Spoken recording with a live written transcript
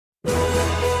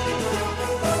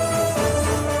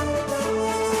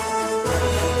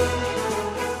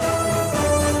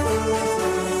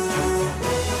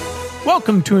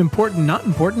Welcome to Important Not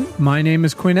Important. My name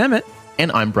is Quinn Emmett.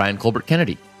 And I'm Brian Colbert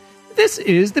Kennedy. This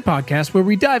is the podcast where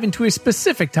we dive into a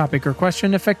specific topic or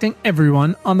question affecting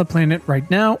everyone on the planet right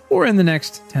now or in the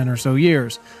next 10 or so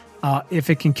years. If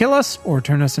it can kill us or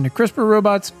turn us into CRISPR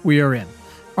robots, we are in.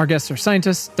 Our guests are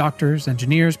scientists, doctors,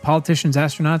 engineers, politicians,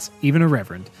 astronauts, even a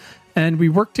reverend. And we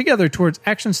work together towards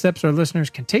action steps our listeners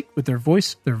can take with their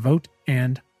voice, their vote,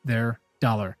 and their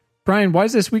dollar. Brian, why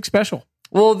is this week special?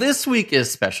 Well, this week is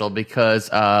special because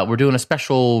we're doing a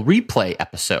special replay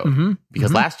episode.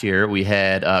 Because last year we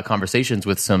had conversations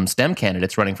with some STEM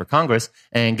candidates running for Congress,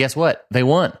 and guess what? They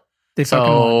won.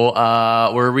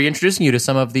 We're reintroducing you to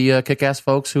some of the kick-ass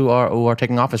folks who are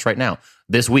taking office right now.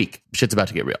 This week, shit's about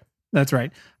to get real. That's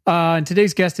right. And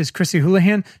today's guest is Chrissy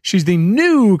Houlihan. She's the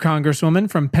new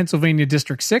Congresswoman from Pennsylvania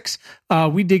District 6.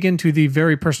 We dig into the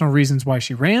very personal reasons why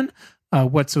she ran,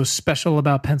 what's so special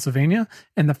about Pennsylvania,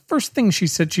 and the first thing she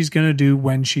said she's going to do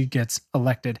when she gets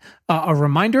elected. A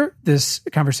reminder, this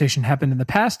conversation happened in the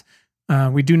past.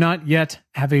 We do not yet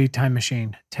have a time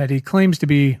machine. Teddy claims to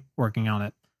be working on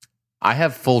it. I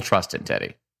have full trust in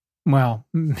Teddy. Well,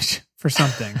 for some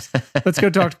things. Let's go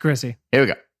talk to Chrissy. Here we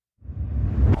go.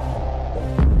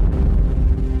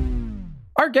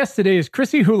 Our guest today is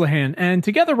Chrissy Houlihan, and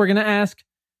together we're going to ask,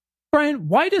 Brian,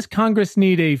 why does Congress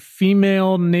need a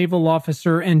female naval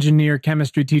officer, engineer,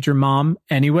 chemistry teacher mom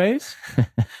anyways?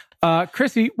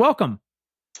 Chrissy, welcome.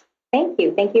 Thank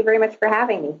you. Thank you very much for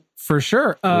having me. For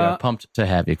sure. We are pumped to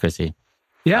have you, Chrissy.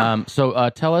 Yeah. So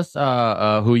tell us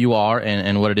who you are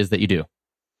and what it is that you do.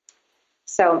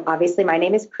 So obviously my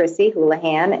name is Chrissy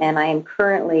Houlihan, and I am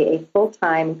currently a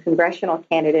full-time congressional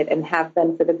candidate and have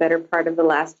been for the better part of the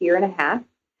last year and a half.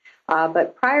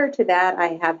 But prior to that,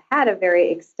 I have had a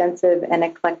very extensive and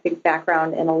eclectic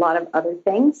background in a lot of other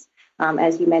things.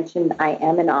 As you mentioned, I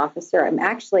am an officer. I'm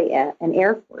actually an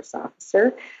Air Force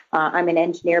officer. I'm an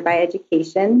engineer by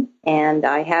education, and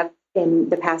I have in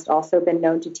the past also been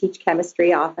known to teach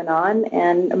chemistry off and on,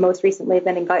 and most recently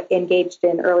been engaged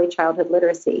in early childhood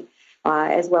literacy,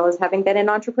 as well as having been an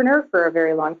entrepreneur for a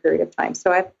very long period of time.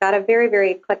 So I've got a very,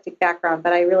 very eclectic background,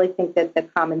 but I really think that the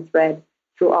common thread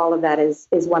through all of that is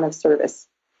one of service.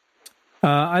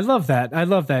 I love that.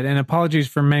 And apologies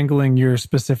for mangling your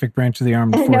specific branch of the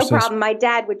armed forces. No problem. My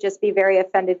dad would just be very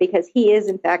offended because he is,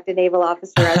 in fact, a naval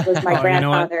officer, as was my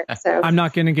grandfather. So I'm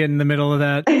not going to get in the middle of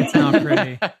that. It's not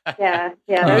pretty. Yeah.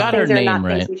 Those things are not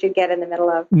things we should get in the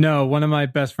middle of. No, one of my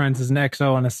best friends is an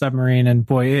XO on a submarine, and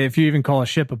boy, if you even call a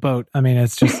ship a boat, I mean,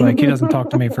 it's just like he doesn't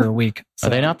talk to me for a week. So. Are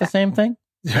they not the same thing?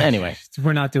 Anyway,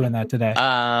 we're not doing that today.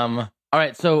 All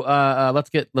right, so let's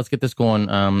get this going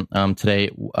today.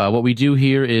 What we do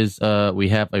here is we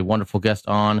have a wonderful guest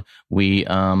on. We'll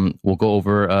go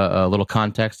over a little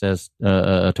context as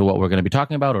to what we're going to be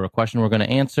talking about or a question we're going to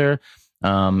answer,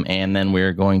 and then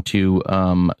we're going to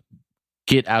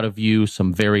get out of you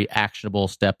some very actionable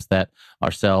steps that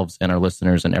ourselves and our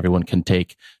listeners and everyone can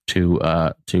take to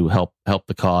help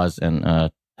the cause and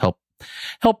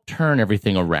help turn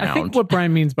everything around. I think what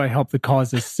Brian means by help the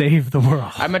cause is save the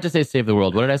world. I meant to say save the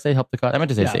world. What did I say? Help the cause? I meant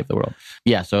to say save the world.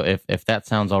 Yeah. So if that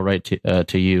sounds all right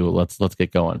to you, let's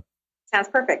get going. Sounds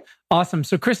perfect. Awesome.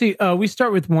 So Chrissy, we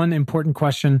start with one important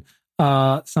question,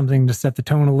 something to set the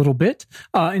tone a little bit.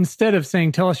 Instead of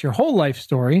saying, tell us your whole life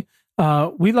story,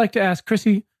 we'd like to ask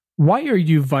Chrissy, why are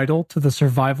you vital to the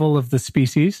survival of the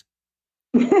species?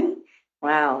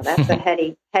 Wow, that's a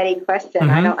heady question.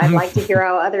 I'd like to hear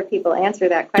how other people answer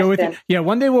that question.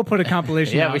 One day we'll put a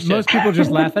compilation out. Most people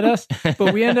just laugh at us,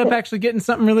 but we end up actually getting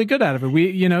something really good out of it.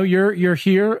 You're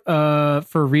here for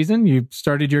a reason. You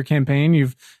started your campaign.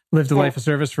 You've lived a life of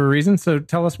service for a reason. So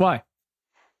tell us why.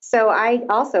 So I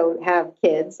also have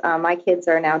kids. My kids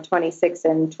are now 26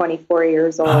 and 24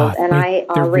 years old, and I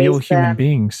they're real human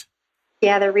beings.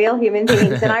 Yeah, they're real human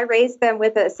beings. And I raised them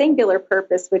with a singular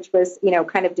purpose, which was,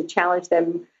 kind of to challenge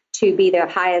them to be the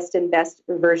highest and best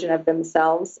version of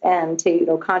themselves and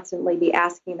to, constantly be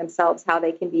asking themselves how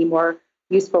they can be more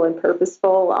useful and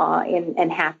purposeful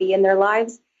and happy in their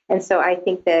lives. And so I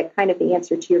think that kind of the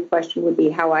answer to your question would be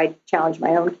how I challenge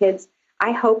my own kids.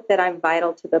 I hope that I'm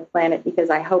vital to the planet because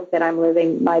I hope that I'm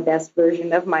living my best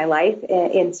version of my life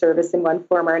in service in one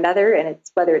form or another. And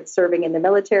it's whether it's serving in the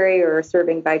military or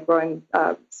serving by growing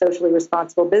socially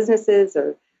responsible businesses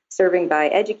or serving by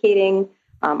educating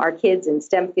our kids in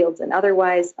STEM fields and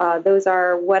otherwise. Those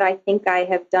are what I think I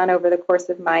have done over the course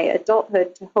of my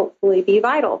adulthood to hopefully be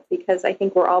vital because I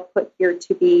think we're all put here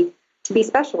to be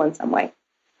special in some way.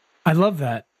 I love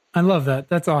that.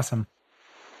 That's awesome.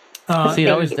 See,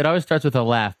 it always starts with a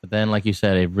laugh, but then, like you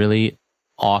said, a really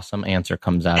awesome answer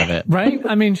comes out of it. Right?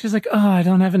 I mean, she's like, oh, I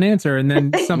don't have an answer. And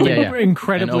then something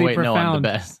incredibly and, oh, wait, profound. No, I'm the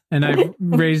best. And I've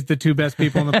raised the two best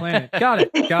people on the planet. Got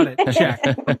it.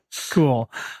 Check. Cool.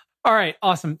 All right.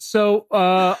 Awesome. So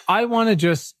I want to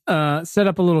just set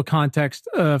up a little context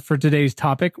for today's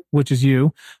topic, which is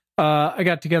you. I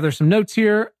got together some notes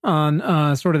here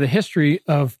on sort of the history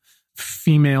of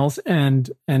females and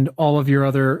all of your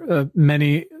other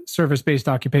many service-based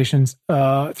occupations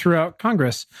throughout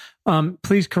Congress.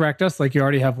 Please correct us like you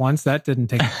already have once. That didn't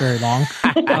take very long.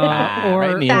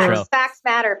 Right in the intro. Facts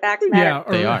matter. Yeah,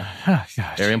 they are. Gosh,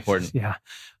 very important. Yeah.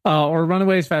 Or run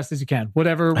away as fast as you can.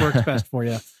 Whatever works best for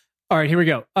you. All right, here we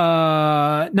go.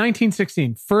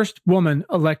 1916, first woman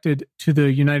elected to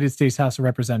the United States House of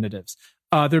Representatives.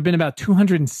 There have been about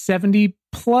 270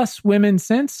 plus women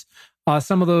since.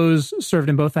 Some of those served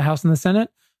in both the House and the Senate.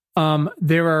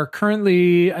 There are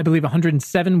currently, I believe,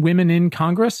 107 women in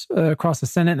Congress across the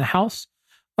Senate and the House,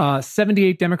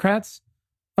 78 Democrats,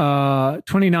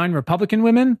 29 Republican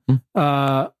women.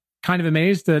 Kind of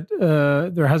amazed that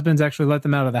their husbands actually let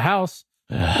them out of the House,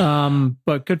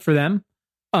 but good for them.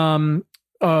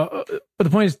 But the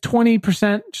point is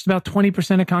 20%, just about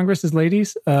 20% of Congress is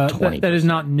ladies. That is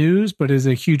not news, but is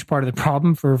a huge part of the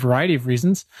problem for a variety of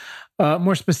reasons.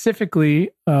 More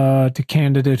specifically, to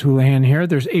candidate Houlihan here,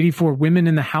 there's 84 women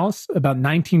in the House, about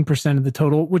 19% of the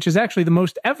total, which is actually the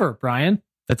most ever, Brian.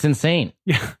 That's insane.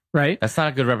 Yeah, right? That's not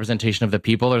a good representation of the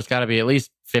people. There's got to be at least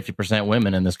 50%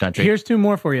 women in this country. Here's two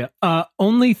more for you.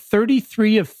 Only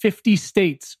 33 of 50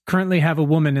 states currently have a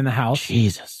woman in the House.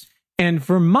 Jesus. And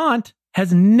Vermont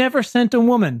has never sent a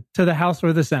woman to the House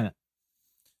or the Senate,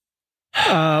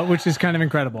 which is kind of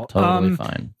incredible. Totally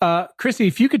fine. Chrissy,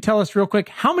 if you could tell us real quick,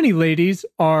 how many ladies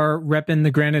are repping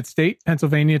the Granite State,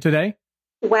 Pennsylvania today?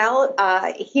 Well,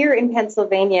 here in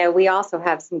Pennsylvania, we also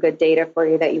have some good data for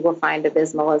you that you will find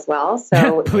abysmal as well.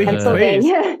 So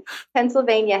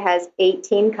Pennsylvania has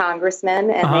 18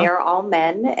 congressmen, and they are all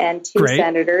men, and 2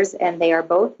 senators, and they are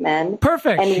both men.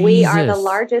 Perfect. And we are the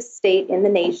largest state in the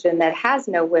nation that has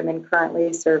no women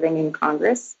currently serving in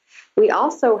Congress. We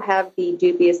also have the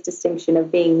dubious distinction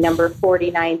of being number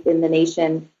 49th in the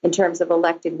nation in terms of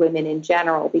elected women in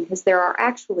general, because there are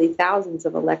actually thousands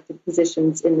of elected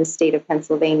positions in the state of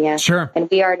Pennsylvania. Sure. And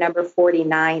we are number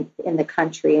 49th in the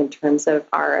country in terms of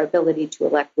our ability to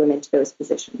elect women to those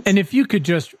positions. And if you could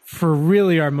just, for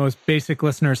really our most basic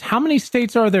listeners, how many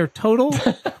states are there total?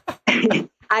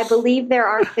 I believe there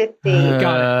are 50.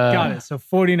 Got it. So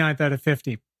 49th out of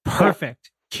 50. Perfect.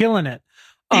 Killing it.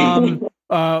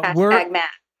 Hashtag Matt.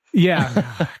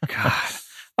 Yeah.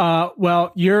 God.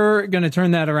 Well, you're going to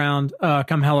turn that around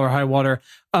come hell or high water.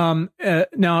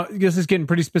 Now, this is getting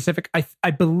pretty specific.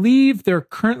 I believe there are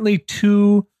currently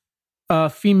 2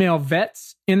 female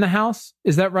vets in the House.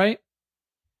 Is that right?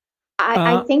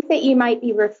 I think that you might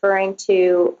be referring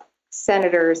to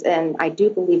senators, and I do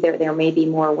believe there may be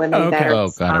more women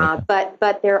veterans.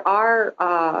 But there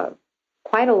are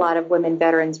quite a lot of women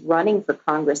veterans running for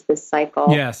Congress this cycle.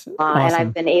 Yes. Awesome. And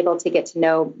I've been able to get to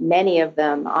know many of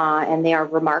them, and they are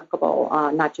remarkable,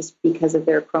 not just because of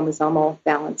their chromosomal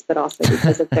balance, but also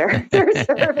because of their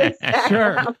service background.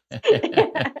 Sure.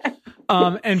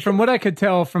 And from what I could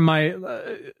tell from my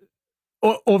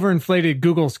overinflated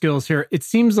Google skills here, it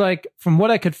seems like from what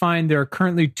I could find, there are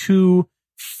currently 2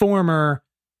 former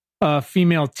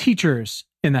female teachers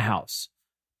in the House.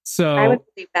 So I would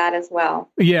believe that as well.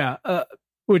 Yeah.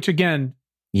 Which again,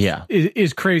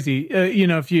 is crazy.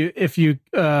 If you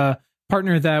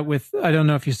partner that with, I don't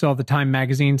know if you saw the Time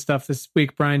magazine stuff this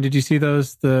week, Brian, did you see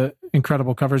those? The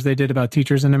incredible covers they did about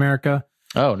teachers in America.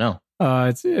 Oh, no.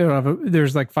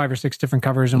 There's like 5 or 6 different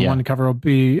covers, and one cover will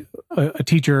be a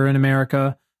teacher in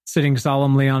America sitting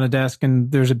solemnly on a desk,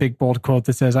 and there's a big bold quote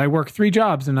that says, "I work 3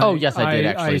 jobs, and I did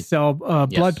actually. I sell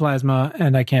blood plasma,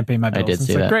 and I can't pay my bills." I did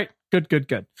see that. Great, good.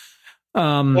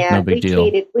 No big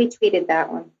deal. We tweeted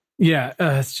that one. Yeah,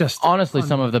 it's just honestly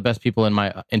some of the best people in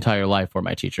my entire life were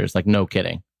my teachers. Like, no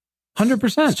kidding.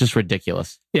 100%. It's just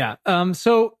ridiculous. Yeah.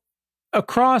 So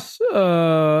across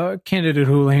candidate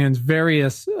Houlihan's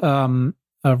various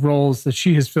roles that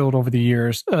she has filled over the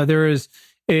years, there is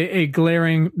a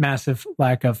glaring, massive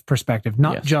lack of perspective,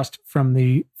 not just from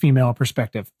the female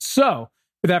perspective. So,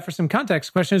 with that for some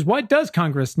context, question is, why does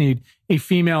Congress need a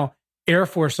female Air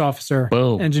Force officer,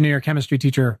 engineer, chemistry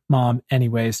teacher, mom,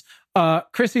 anyways?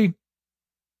 Chrissy,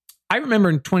 I remember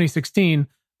in 2016,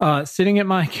 sitting at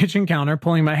my kitchen counter,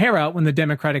 pulling my hair out when the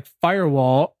Democratic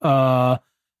firewall,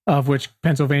 of which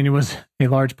Pennsylvania was a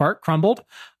large part, crumbled.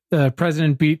 The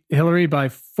president beat Hillary by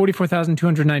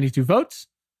 44,292 votes.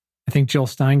 I think Jill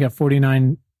Stein got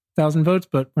 49 thousand votes,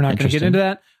 but we're not going to get into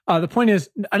that. The point is,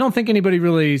 I don't think anybody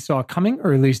really saw it coming,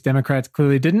 or at least Democrats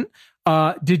clearly didn't.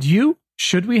 Did you?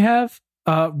 Should we have?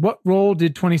 What role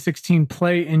did 2016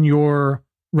 play in your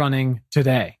running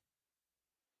today?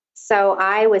 So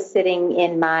I was sitting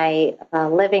in my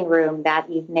living room that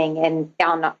evening, and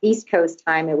down East Coast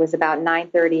time, it was about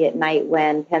 9:30 at night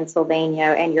when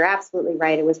Pennsylvania, and you're absolutely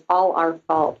right, it was all our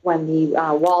fault when the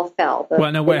wall fell.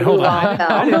 Well, no, wait, hold on.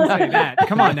 I didn't say that.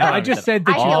 Come on now. I just said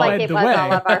that you led the way. I feel like it was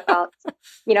all of our fault.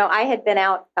 I had been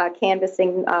out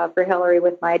canvassing for Hillary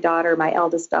with my daughter, my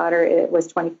eldest daughter. It was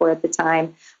 24 at the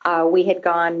time. We had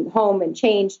gone home and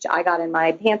changed. I got in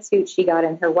my pantsuit. She got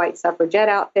in her white suffragette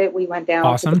outfit. We went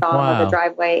down to the bottom of the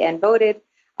driveway and voted.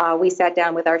 We sat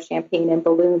down with our champagne and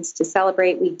balloons to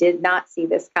celebrate. We did not see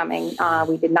this coming.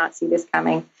 And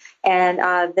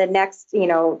the next,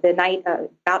 the night,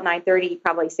 about 9:30,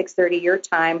 probably 6:30 your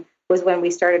time, was when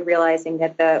we started realizing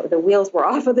that the wheels were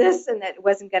off of this, and that it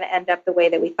wasn't going to end up the way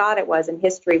that we thought it was, and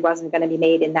history wasn't going to be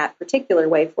made in that particular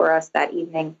way for us that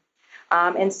evening.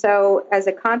 And so as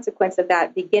a consequence of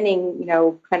that beginning,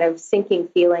 kind of sinking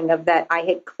feeling of that I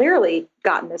had clearly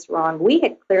gotten this wrong, we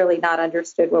had clearly not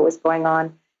understood what was going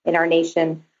on in our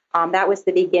nation. That was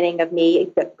the beginning of me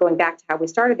going back to how we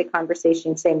started the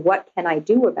conversation, saying, what can I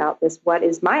do about this? What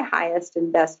is my highest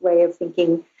and best way of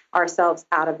thinking ourselves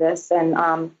out of this?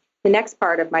 And the next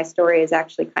part of my story is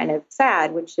actually kind of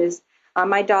sad, which is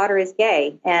my daughter is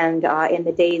gay. And in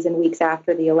the days and weeks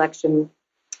after the election,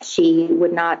 she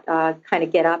would not kind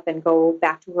of get up and go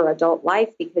back to her adult life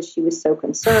because she was so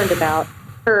concerned about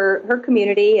her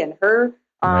community and her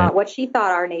what she thought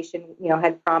our nation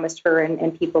had promised her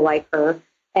and people like her.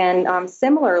 And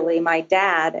similarly, my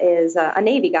dad is a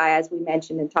Navy guy, as we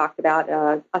mentioned and talked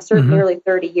about, served nearly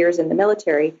 30 years in the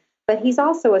military, but he's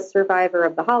also a survivor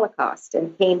of the Holocaust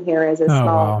and came here as a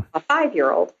small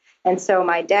 5-year-old. And so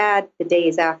my dad, the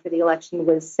days after the election,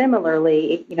 was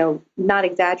similarly, not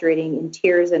exaggerating, in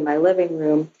tears in my living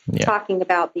room, talking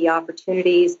about the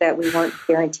opportunities that we weren't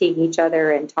guaranteeing each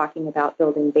other, and talking about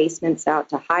building basements out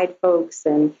to hide folks,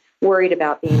 and worried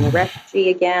about being a refugee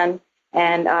again.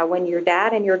 And when your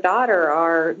dad and your daughter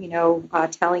are,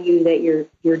 telling you that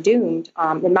you're doomed,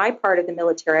 in my part of the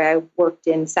military, I worked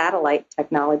in satellite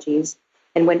technologies.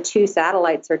 And when two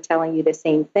satellites are telling you the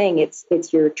same thing, it's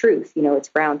your truth, it's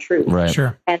ground truth. Right.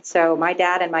 Sure. And so my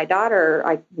dad and my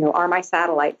daughter, are my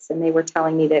satellites, and they were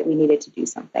telling me that we needed to do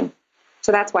something.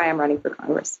 So that's why I'm running for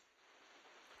Congress.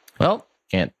 Well,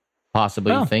 can't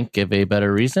possibly think of a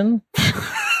better reason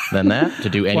than that to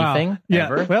do anything.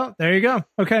 Ever. Well, there you go.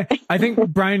 Okay. I think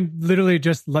Brian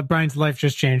Brian's life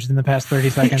just changed in the past 30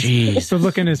 seconds. Jeez. So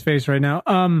look in his face right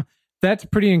now. That's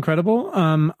pretty incredible.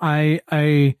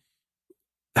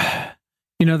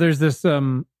 There's this,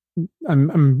 I'm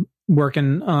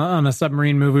working on a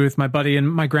submarine movie with my buddy, and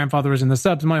my grandfather was in the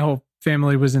subs. My whole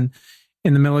family was in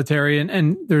the military.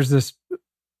 And there's this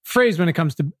phrase when it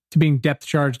comes to being depth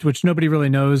charged, which nobody really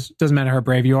knows. Doesn't matter how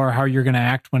brave you are, how you're going to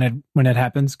act when it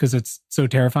happens, because it's so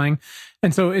terrifying.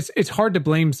 And so it's hard to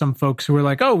blame some folks who are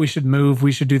like, oh, we should move,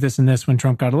 we should do this and this when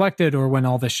Trump got elected, or when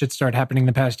all this shit started happening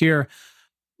the past year,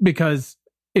 because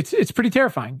it's pretty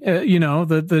terrifying.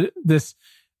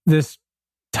 This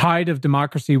tide of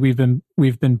democracy we've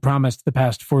been promised the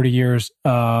past 40 years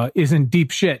is in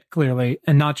deep shit, clearly,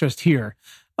 and not just here.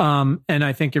 And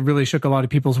I think it really shook a lot of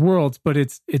people's worlds, but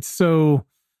it's so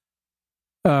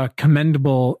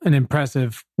commendable and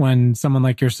impressive when someone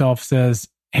like yourself says,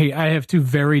 hey, I have two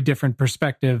very different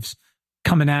perspectives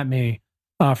coming at me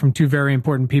from two very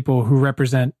important people who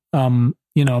represent a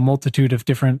multitude of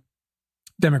different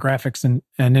demographics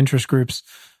and interest groups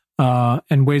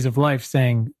and ways of life,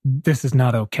 saying this is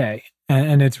not okay.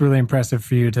 And it's really impressive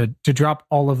for you to drop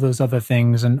all of those other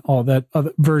things and all that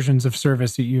other versions of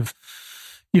service that you've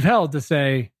held, to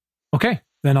say, okay,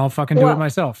 then I'll fucking do it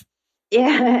myself.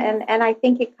 Yeah, and I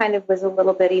think it kind of was a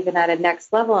little bit even at a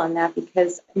next level on that,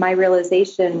 because my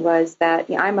realization was that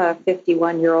I'm a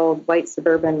 51-year-old white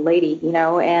suburban lady,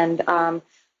 and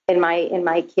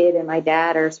my kid and my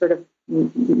dad are sort of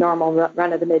normal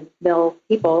run-of-the-mill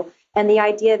people. And the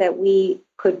idea that we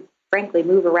could, frankly,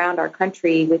 move around our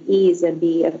country with ease and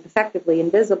be effectively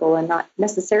invisible and not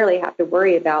necessarily have to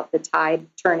worry about the tide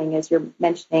turning, as you're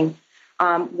mentioning,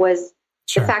 was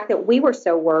the fact that we were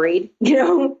so worried,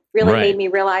 really made me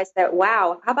realize that,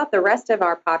 wow, how about the rest of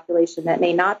our population that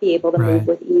may not be able to move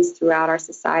with ease throughout our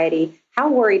society? How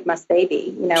worried must they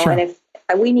be? And if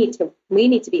we need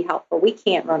to be helpful, we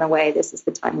can't run away. This is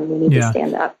the time when we need to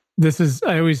stand up.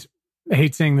 I always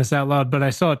hate saying this out loud, but I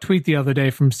saw a tweet the other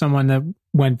day from someone that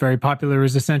went very popular. It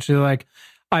was essentially like,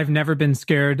 I've never been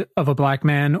scared of a black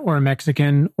man or a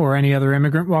Mexican or any other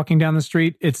immigrant walking down the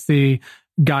street. It's the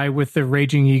guy with the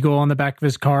raging eagle on the back of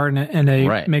his car and a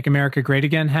Right. Make America Great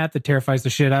Again hat that terrifies the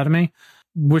shit out of me,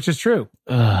 which is true.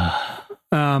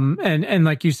 And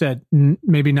like you said,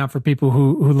 maybe not for people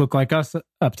who look like us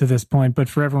up to this point, but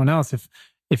for everyone else,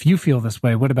 if you feel this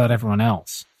way, what about everyone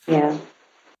else? Yeah.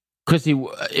 Chrissy,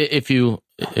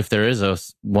 if there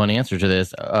is one answer to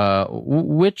this,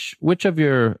 which of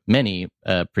your many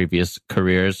previous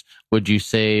careers would you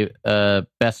say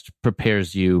best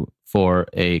prepares you for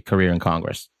a career in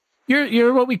Congress?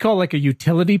 You're what we call like a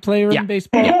utility player in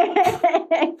baseball.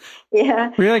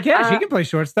 Yeah. We're like, yeah, she can play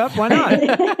shortstop. Why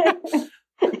not?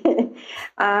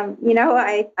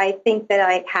 I think that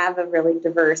I have a really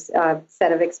diverse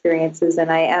set of experiences, and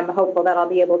I am hopeful that I'll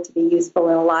be able to be useful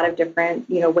in a lot of different,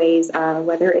 ways,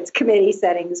 whether it's committee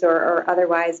settings or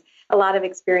otherwise. A lot of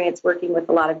experience working with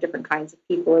a lot of different kinds of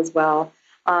people as well,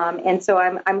 and so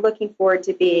I'm looking forward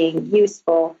to being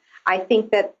useful. I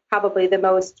think that probably the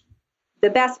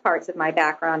best parts of my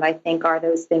background, I think, are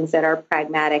those things that are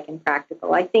pragmatic and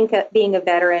practical. I think being a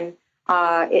veteran,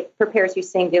 it prepares you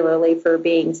singularly for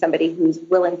being somebody who's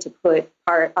willing to put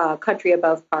country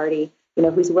above party,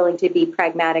 who's willing to be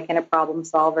pragmatic and a problem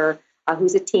solver,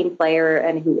 who's a team player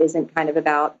and who isn't kind of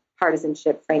about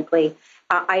partisanship, frankly.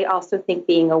 I also think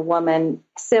being a woman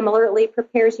similarly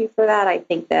prepares you for that. I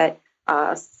think that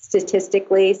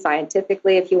statistically,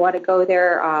 scientifically, if you want to go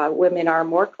there, women are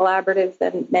more collaborative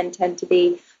than men tend to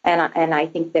be. And I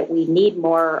think that we need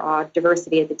more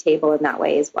diversity at the table in that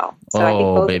way as well. So I think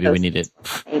both baby, we need it.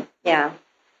 Yeah.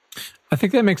 I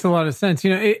think that makes a lot of sense.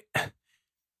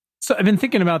 So I've been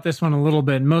thinking about this one a little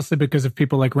bit, mostly because of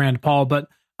people like Rand Paul, but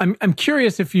I'm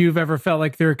curious if you've ever felt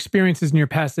like there are experiences in your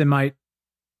past that might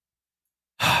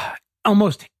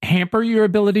almost hamper your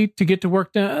ability to get some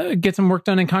work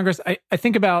done in Congress. I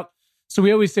think about, so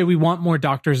we always say we want more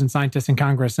doctors and scientists in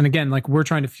Congress. And again, like we're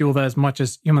trying to fuel that as much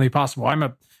as humanly possible. I'm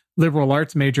a liberal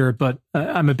arts major, but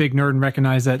I'm a big nerd and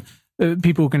recognize that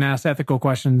people who can ask ethical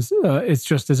questions, it's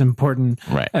just as important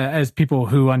as people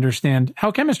who understand how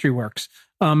chemistry works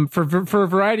for a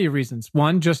variety of reasons.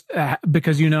 One, just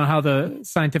because you know how the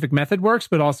scientific method works,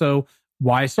 but also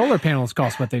why solar panels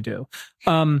cost what they do.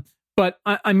 But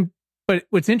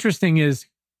what's interesting is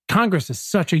Congress is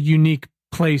such a unique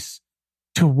place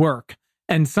to work.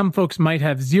 And some folks might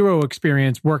have zero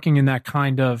experience working in that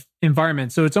kind of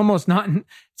environment. So it's not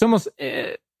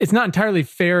entirely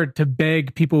fair to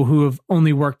beg people who have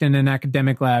only worked in an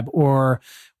academic lab or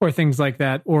things like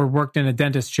that, or worked in a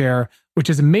dentist chair, which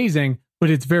is amazing, but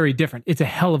it's very different. It's a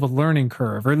hell of a learning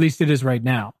curve, or at least it is right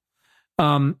now.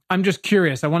 I'm just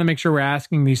curious. I want to make sure we're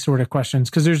asking these sort of questions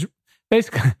because there's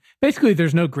basically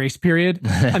there's no grace period.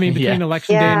 I mean, between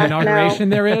election day and inauguration,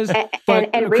 there is. But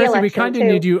and Chrissy, we kind of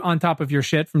need you on top of your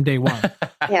shit from day one.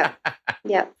 Yeah.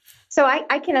 So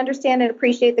I can understand and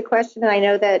appreciate the question. And I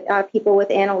know that people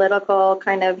with analytical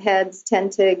kind of heads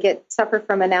tend to suffer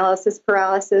from analysis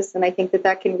paralysis. And I think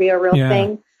that can be a real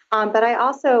thing. But I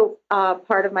also,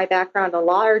 part of my background, a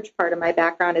large part of my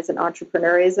background is in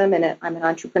entrepreneurism, and I'm an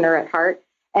entrepreneur at heart.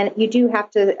 And you do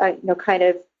have to, kind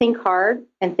of think hard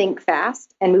and think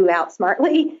fast and move out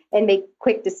smartly and make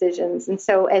quick decisions. And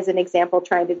so, as an example,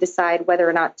 trying to decide whether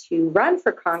or not to run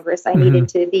for Congress, I needed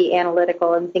to be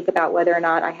analytical and think about whether or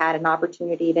not I had an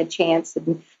opportunity and a chance.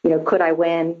 And, could I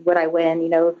win? Would I win?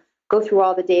 Go through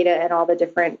all the data and all the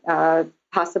different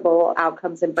possible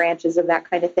outcomes and branches of that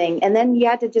kind of thing. And then you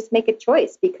had to just make a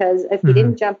choice, because if you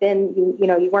didn't jump in, you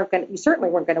certainly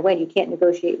weren't going to win. You can't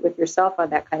negotiate with yourself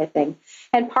on that kind of thing.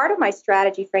 And part of my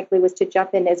strategy, frankly, was to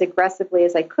jump in as aggressively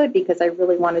as I could, because I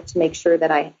really wanted to make sure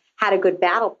that I had a good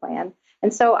battle plan.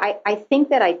 And so I think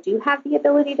that I do have the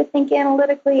ability to think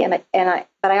analytically, but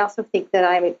I also think that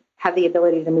I have the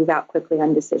ability to move out quickly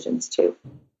on decisions too.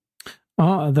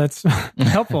 Oh, that's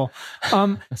helpful.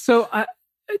 So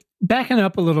backing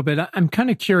up a little bit, I'm kind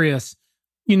of curious,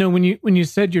 when you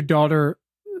said your daughter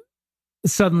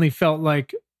suddenly felt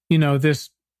like,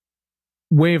 this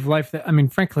way of life that, I mean,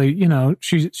 frankly,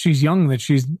 she's young, that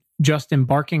she's just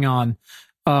embarking on,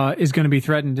 is going to be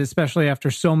threatened, especially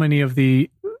after so many of the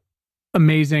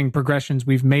amazing progressions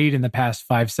we've made in the past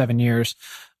 5-7 years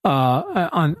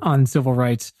on civil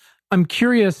rights. I'm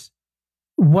curious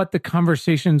what the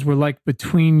conversations were like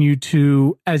between you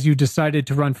two as you decided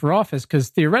to run for office, because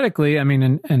theoretically, I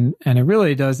mean, and it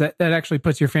really does, that actually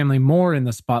puts your family more in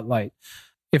the spotlight.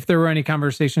 If there were any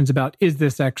conversations about, is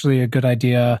this actually a good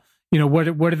idea? What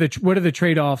are the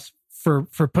trade-offs for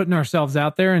putting ourselves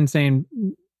out there and saying,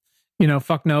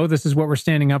 fuck no, this is what we're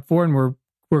standing up for, and we're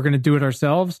going to do it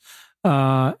ourselves,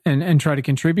 and try to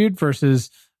contribute, versus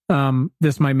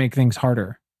this might make things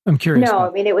harder? I'm curious. No,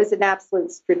 I mean, it was an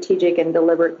absolute strategic and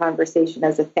deliberate conversation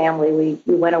as a family.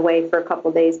 We went away for a couple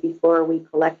of days before we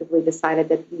collectively decided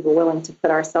that we were willing to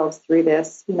put ourselves through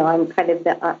this. I'm kind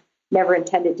of never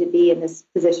intended to be in this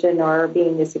position or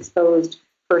being this exposed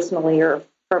personally or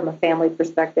from a family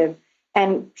perspective.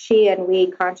 And she and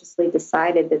we consciously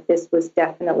decided that this was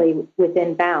definitely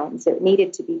within bounds. It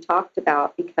needed to be talked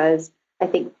about because I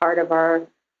think part of our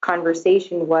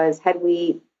conversation was, had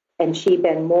we and she'd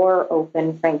been more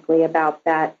open, frankly, about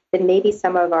that, then maybe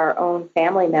some of our own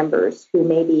family members who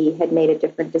maybe had made a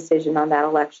different decision on that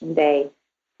election day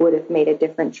would have made a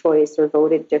different choice or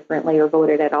voted differently or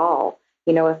voted at all,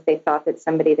 if they thought that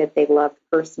somebody that they loved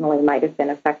personally might have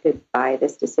been affected by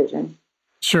this decision.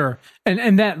 Sure.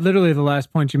 And that literally the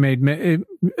last point you made,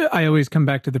 I always come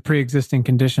back to the pre-existing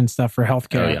condition stuff for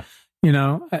healthcare. Oh,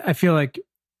 yeah. I feel like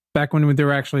back when there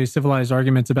were actually civilized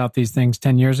arguments about these things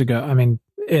 10 years ago,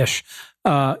 ish.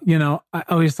 I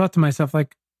always thought to myself,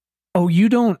 like, oh, you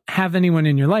don't have anyone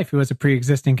in your life who has a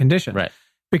pre-existing condition. Right.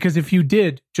 Because if you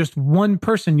did, just one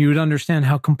person, you would understand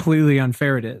how completely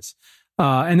unfair it is.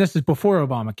 And this is before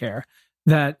Obamacare,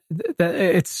 that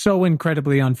it's so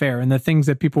incredibly unfair. And the things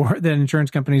that that insurance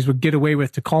companies would get away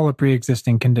with to call a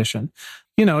pre-existing condition.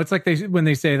 It's like when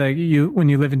they say like when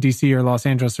you live in DC or Los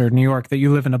Angeles or New York, that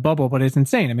you live in a bubble, but it's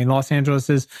insane. Los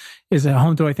Angeles is a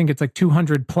home to, I think it's like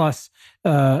 200 plus,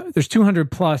 there's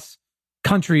 200 plus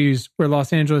countries where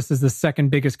Los Angeles is the second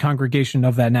biggest congregation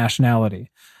of that nationality.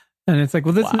 And it's like,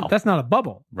 well, that's not a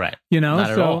bubble. Right.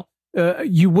 Not at all.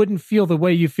 You wouldn't feel the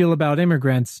way you feel about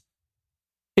immigrants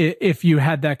if you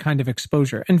had that kind of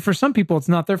exposure. And for some people, it's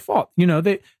not their fault.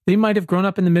 They might have grown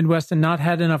up in the Midwest and not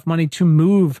had enough money to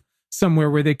move somewhere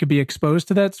where they could be exposed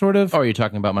to that sort of. Oh, are you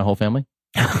talking about my whole family?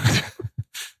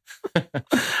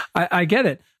 I get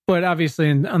it, but obviously,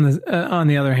 on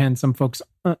the other hand, some folks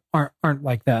aren't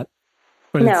like that.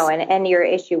 But no, and your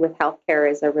issue with healthcare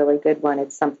is a really good one.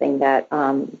 It's something that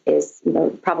is,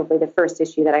 probably the first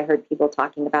issue that I heard people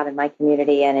talking about in my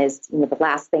community, and is, the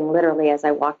last thing, literally, as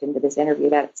I walked into this interview,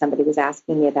 that somebody was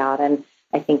asking me about. And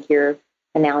I think your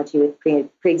analogy with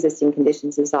pre-existing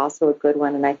conditions is also a good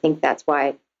one, and I think that's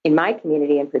why, in my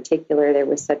community in particular, there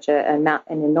was such an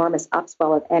enormous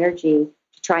upswell of energy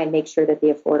to try and make sure that the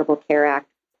Affordable Care Act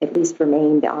at least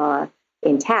remained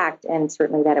intact, and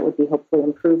certainly that it would be hopefully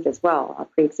improved as well.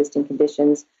 Pre-existing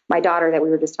conditions. My daughter that we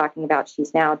were just talking about,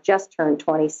 she's now just turned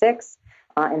 26.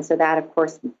 And so that, of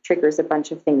course, triggers a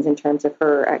bunch of things in terms of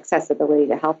her accessibility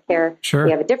to healthcare. Sure.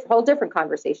 We have a whole different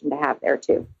conversation to have there,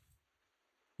 too.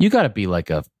 You got to be like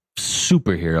a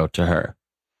superhero to her.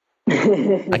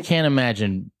 I can't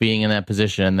imagine being in that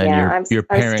position and then your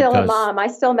parent I'm still goes, a mom. I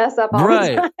still mess up all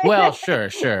right. the time. Well,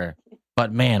 sure.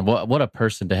 But man, what a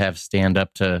person to have stand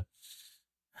up to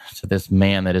this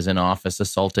man that is in office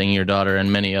assaulting your daughter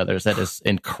and many others. That is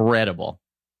incredible.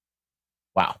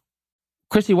 Wow.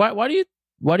 Christy, why do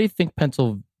you think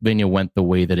Pennsylvania went the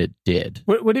way that it did?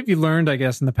 What have you learned, I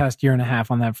guess, in the past year and a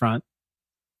half on that front?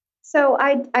 So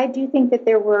I do think that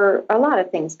there were a lot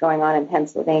of things going on in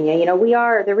Pennsylvania.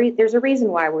 There's a reason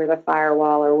why we're the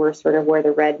firewall, or we're sort of where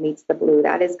the red meets the blue.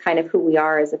 That is kind of who we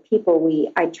are as a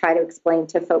people. I try to explain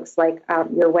to folks like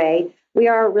your way, we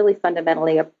are really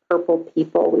fundamentally a purple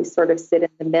people. We sort of sit in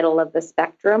the middle of the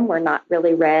spectrum. We're not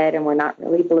really red and we're not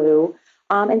really blue.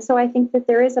 And so I think that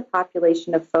there is a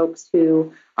population of folks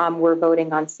who were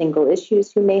voting on single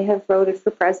issues who may have voted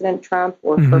for President Trump,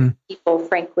 or for people,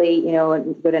 frankly, a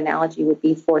good analogy would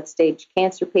be fourth stage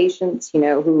cancer patients,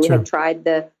 who Sure. had tried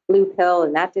the blue pill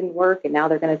and that didn't work, and now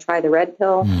they're going to try the red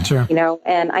pill, Sure.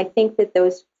 and I think that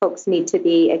those folks need to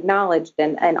be acknowledged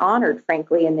and honored,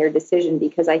 frankly, in their decision,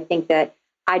 because I think that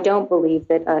I don't believe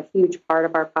that a huge part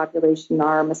of our population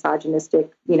are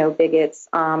misogynistic, bigots.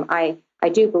 I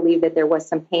do believe that there was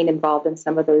some pain involved in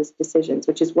some of those decisions,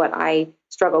 which is what I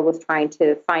struggle with trying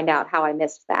to find out how I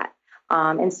missed that.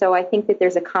 And so I think that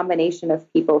there's a combination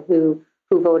of people who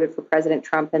voted for President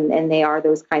Trump, and they are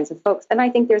those kinds of folks. And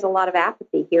I think there's a lot of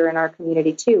apathy here in our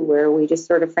community, too, where we just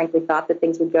sort of frankly thought that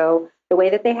things would go the way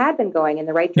that they had been going, in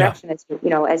the right direction.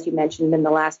 Yeah. As you mentioned, in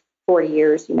the last 40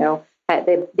 years,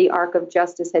 the arc of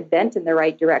justice had bent in the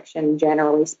right direction,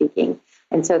 generally speaking.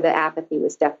 And so the apathy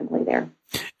was definitely there.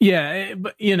 Yeah,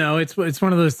 but it's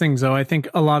one of those things, though. I think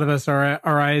a lot of us, our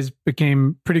eyes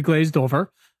became pretty glazed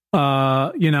over.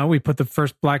 We put the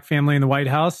first Black family in the White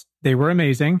House. They were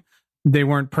amazing. They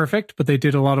weren't perfect, but they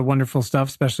did a lot of wonderful stuff,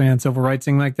 especially on civil rights,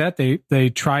 thing like that. They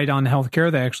tried on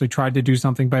healthcare. They actually tried to do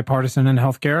something bipartisan in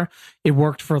healthcare. It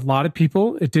worked for a lot of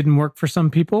people. It didn't work for some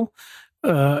people.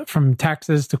 from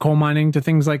taxes to coal mining to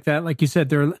things like that. Like you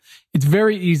said, it's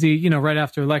very easy. Right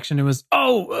after election, it was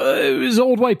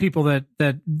old white people that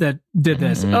did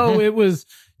this. Mm-hmm. It was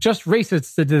just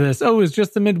racists that did this. It was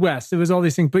just the Midwest. It was all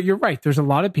these things. But you're right. There's a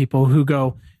lot of people who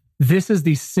go, this is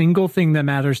the single thing that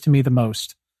matters to me the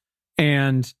most.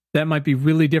 And that might be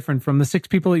really different from the 6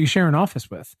 people that you share an office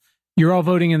with. You're all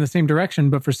voting in the same direction,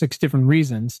 but for 6 different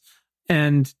reasons.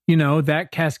 And, that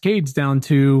cascades down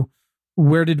to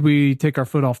where did we take our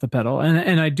foot off the pedal?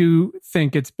 And I do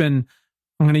think it's been,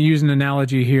 I'm going to use an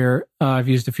analogy here. I've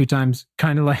used a few times,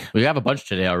 kind of like... We have a bunch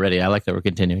today already. I like that we're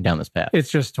continuing down this path.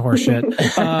 It's just horseshit.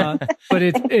 But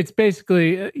it's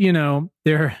basically,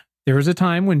 there was a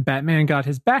time when Batman got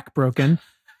his back broken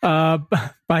by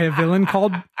a villain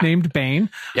named Bane.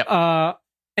 Yep.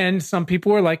 And some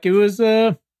people were like, it was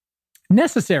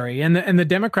necessary. And the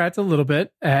Democrats a little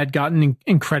bit had gotten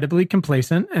incredibly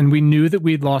complacent. And we knew that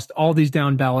we'd lost all these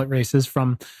down ballot races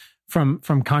from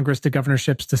Congress to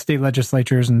governorships to state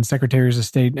legislatures and secretaries of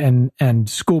state and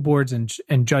school boards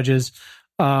and judges,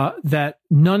 that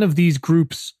none of these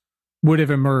groups would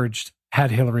have emerged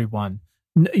had Hillary won.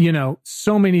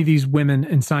 So many of these women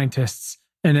and scientists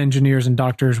and engineers and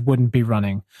doctors wouldn't be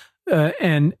running.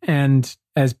 And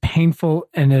as painful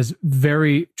and as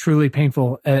very truly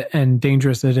painful and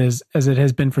dangerous as it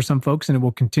has been for some folks, and it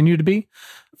will continue to be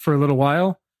for a little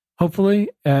while, hopefully,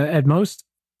 at most,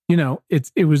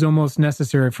 it was almost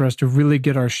necessary for us to really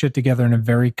get our shit together in a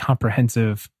very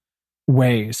comprehensive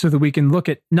way so that we can look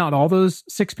at not all those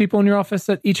 6 people in your office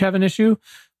that each have an issue,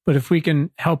 but if we can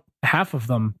help half of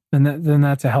them, then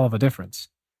that's a hell of a difference.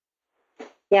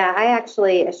 Yeah, I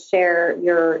actually share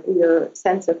your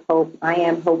sense of hope. I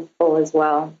am hopeful as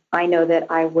well. I know that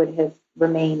I would have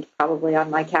remained probably on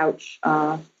my couch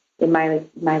in my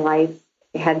life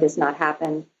had this not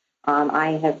happened.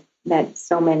 I have met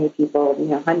so many people,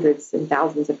 hundreds and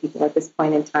thousands of people at this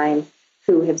point in time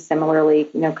who have similarly,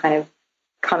 kind of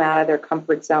come out of their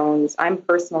comfort zones. I'm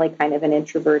personally kind of an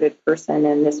introverted person,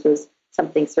 and this was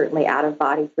something certainly out of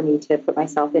body for me to put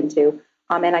myself into.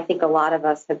 And I think a lot of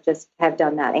us have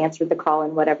done that, answered the call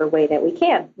in whatever way that we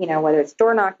can, whether it's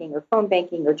door knocking or phone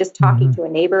banking or just talking to a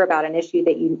neighbor about an issue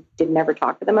that you did never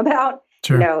talk to them about,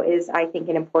 sure. Is, I think,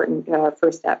 an important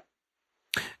first step.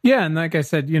 Yeah. And like I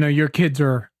said, your kids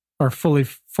are fully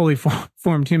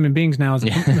formed human beings now, as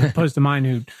opposed to mine,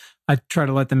 who I try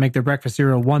to let them make their breakfast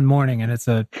cereal one morning, and it's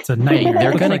a nightmare.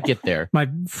 They're going to get there. My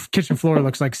kitchen floor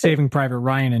looks like Saving Private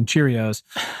Ryan and Cheerios.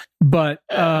 But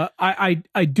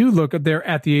I do look up there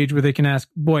at the age where they can ask,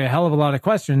 boy, a hell of a lot of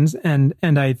questions. And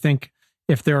I think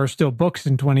if there are still books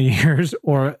in 20 years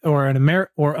or on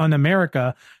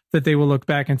America, that they will look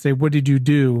back and say, what did you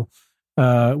do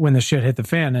when the shit hit the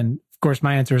fan? And of course,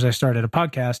 my answer is I started a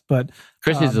podcast, but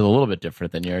Chrissy's is a little bit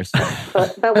different than yours.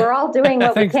 But we're all doing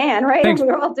what we can, right?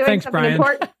 We're all doing something Brian.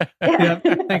 important. Yeah.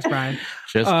 Thanks, Brian.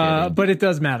 Just kidding. But it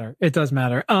does matter. It does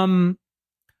matter.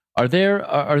 Are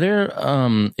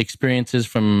there experiences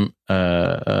from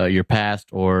your past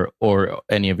or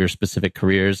any of your specific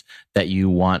careers that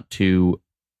you want to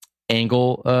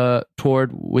angle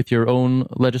toward with your own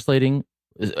legislating?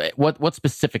 What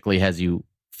specifically has you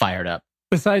fired up?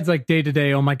 Besides like day to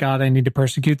day, oh my God, I need to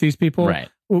persecute these people. Right.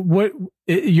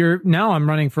 Now I'm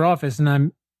running for office, and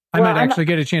I might actually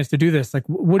get a chance to do this. Like,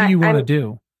 what do you want to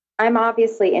do? I'm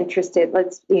obviously interested.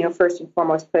 Let's, first and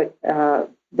foremost put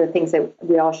the things that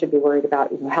we all should be worried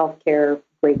about, healthcare,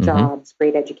 great jobs,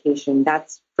 great education.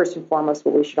 That's first and foremost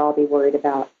what we should all be worried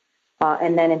about.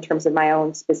 And then in terms of my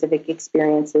own specific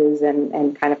experiences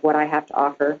and kind of what I have to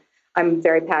offer, I'm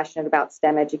very passionate about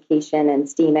STEM education and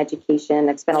STEAM education.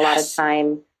 I've spent a lot of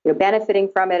time, benefiting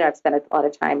from it. I've spent a lot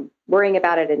of time worrying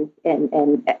about it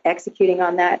and executing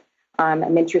on that.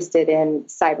 I'm interested in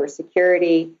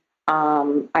cybersecurity.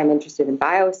 I'm interested in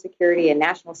biosecurity and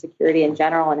national security in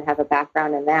general, and have a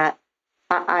background in that.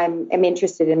 I'm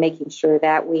interested in making sure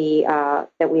that we are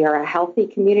a healthy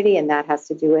community, and that has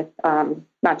to do with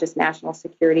not just national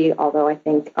security, although I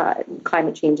think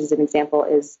climate change, as an example,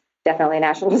 is definitely a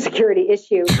national security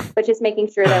issue, but just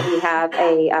making sure that we have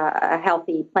a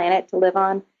healthy planet to live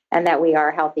on, and that we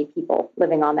are healthy people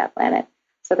living on that planet.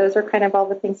 So those are kind of all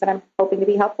the things that I'm hoping to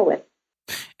be helpful with.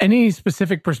 Any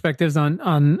specific perspectives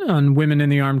on women in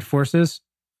the armed forces?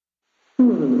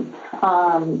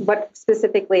 What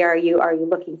specifically are you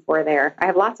looking for there? I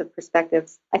have lots of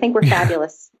perspectives. I think we're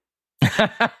fabulous.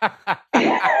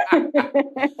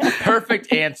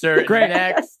 Perfect answer. Great.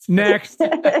 Next.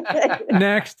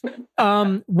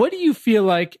 What do you feel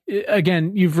like?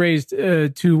 Again, you've raised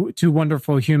two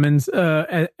wonderful humans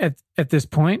at this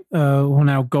point who will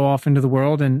now go off into the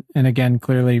world and again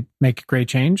clearly make a great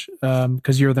change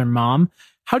because you're their mom.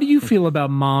 How do you feel about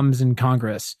moms in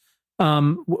Congress?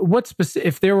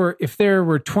 If there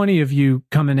were 20 of you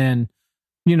coming in,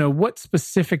 what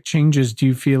specific changes do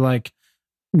you feel like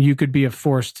you could be a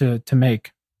force to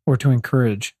make or to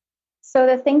encourage? So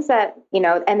the things that,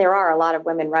 and there are a lot of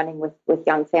women running with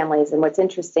young families. And what's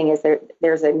interesting is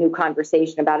there's a new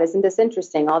conversation about, isn't this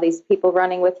interesting? All these people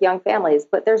running with young families,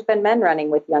 but there's been men running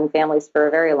with young families for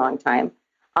a very long time.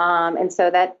 And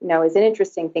so that, is an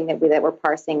interesting thing that we're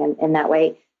parsing in that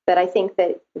way. But I think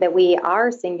that we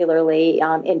are singularly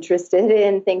interested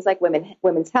in things like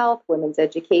women's health, women's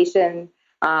education,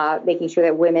 making sure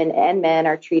that women and men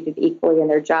are treated equally in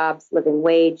their jobs, living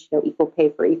wage, equal pay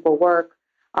for equal work.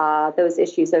 Those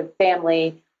issues of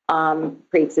family,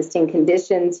 pre-existing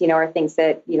conditions, are things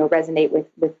that, resonate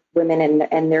with women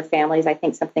and their families. I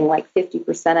think something like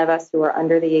 50% of us who are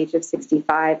under the age of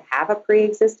 65 have a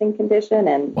pre-existing condition.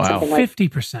 And something like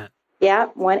 50%. Yeah,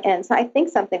 and so I think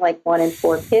something like 1 in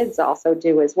 4 kids also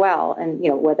do as well. And,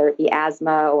 whether it be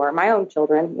asthma or my own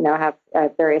children, have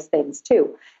various things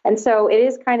too. And so it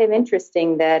is kind of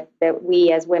interesting that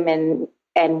we as women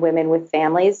and women with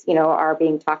families, are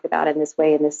being talked about in this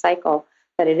way in this cycle.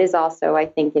 But it is also, I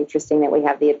think, interesting that we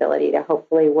have the ability to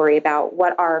hopefully worry about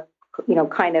what are,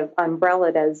 kind of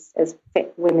umbrellaed as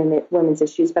women's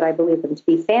issues, but I believe them to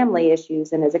be family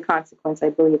issues. And as a consequence, I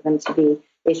believe them to be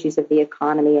issues of the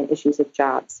economy and issues of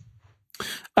jobs.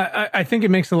 I think it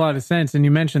makes a lot of sense. And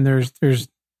you mentioned there's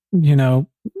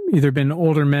either been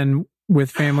older men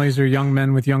with families or young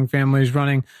men with young families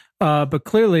running. But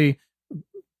clearly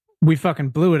we fucking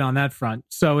blew it on that front.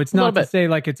 So it's not to say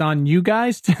like it's on you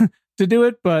guys to do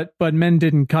it, but men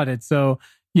didn't cut it. So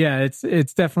yeah,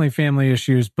 it's definitely family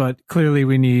issues, but clearly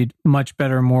we need much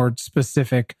better, more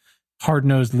specific,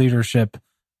 hard-nosed leadership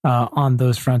on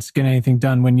those fronts to get anything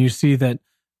done. When you see that,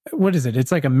 what is it?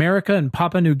 It's like America and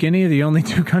Papua New Guinea, the only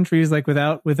two countries like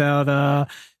without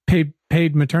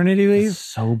paid maternity leave. It's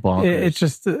so bonkers. It's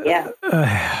just yeah.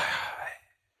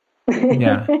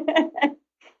 Yeah.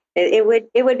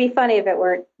 It would be funny if it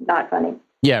were not funny.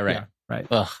 Yeah, right. Yeah, right.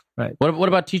 Ugh. Right. What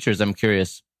about teachers? I'm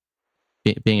curious.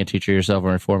 Being a teacher yourself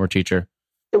or a former teacher.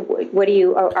 What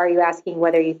are you asking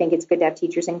whether you think it's good to have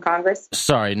teachers in Congress?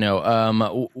 Sorry,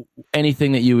 no.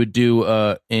 Anything that you would do,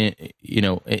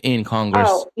 in Congress?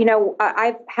 Oh,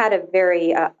 I've had a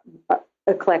very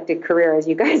eclectic career, as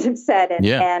you guys have said,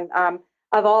 and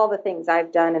of all the things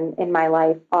I've done in my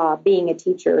life, being a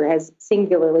teacher has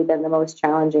singularly been the most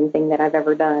challenging thing that I've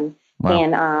ever done. Wow.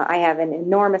 And I have an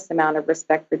enormous amount of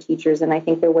respect for teachers, and I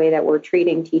think the way that we're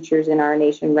treating teachers in our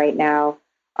nation right now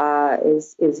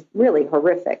is really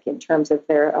horrific in terms of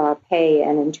their pay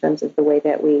and in terms of the way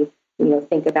that we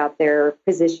think about their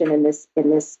position in this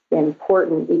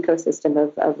important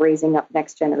ecosystem of raising up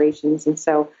next generations. And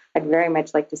so I'd very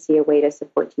much like to see a way to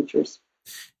support teachers.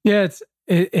 Yeah,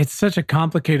 it's such a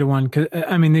complicated one. 'Cause,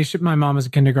 I mean, my mom is a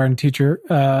kindergarten teacher.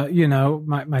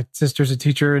 My sister's a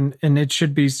teacher, and it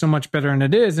should be so much better, and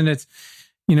it is. And it's,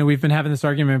 we've been having this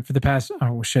argument for the past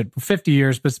 50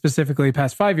 years, but specifically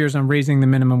past 5 years on raising the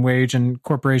minimum wage, and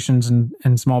corporations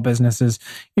and small businesses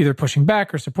either pushing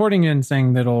back or supporting it and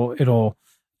saying that it'll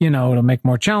make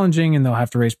more challenging and they'll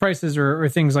have to raise prices or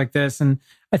things like this. And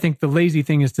I think the lazy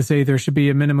thing is to say there should be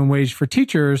a minimum wage for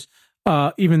teachers,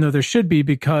 even though there should be,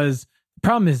 because the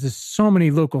problem is so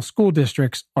many local school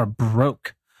districts are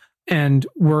broke. And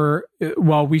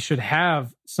while we should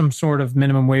have some sort of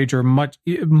minimum wage or much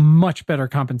better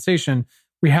compensation,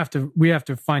 we have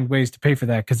to find ways to pay for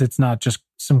that, because it's not just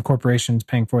some corporations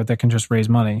paying for it that can just raise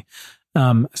money.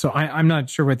 So I'm not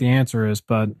sure what the answer is,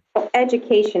 but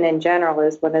education in general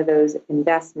is one of those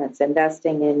investments.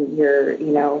 Investing in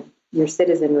your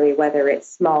citizenry, whether it's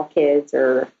small kids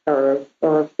or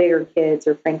bigger kids,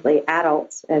 or frankly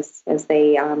adults, as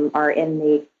they are in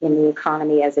the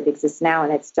economy as it exists now,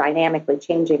 and it's dynamically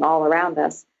changing all around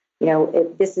us.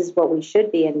 This is what we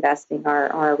should be investing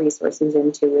our resources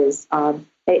into. Is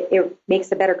it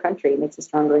makes a better country, it makes a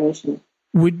stronger nation.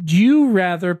 Would you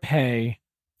rather pay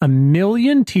 1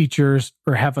 million teachers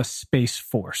or have a space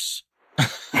force?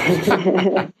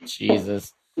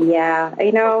 Jesus. Yeah,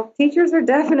 teachers are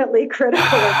definitely critical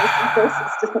of this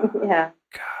ecosystem. Yeah.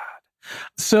 God.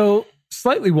 So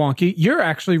slightly wonky. You're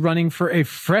actually running for a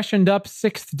freshened up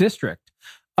 6th district,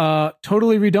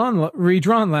 totally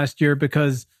redrawn last year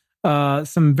because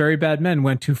some very bad men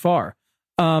went too far.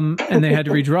 And they had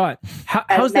to redraw it.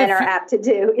 As men are apt to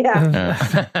do,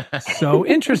 yeah. So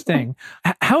interesting.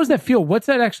 How does that feel? What's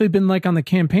that actually been like on the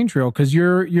campaign trail? Because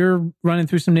you're running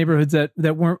through some neighborhoods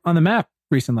that weren't on the map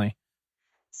recently.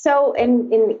 So in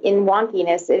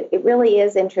wonkiness, it really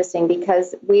is interesting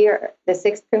because the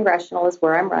 6th Congressional is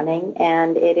where I'm running,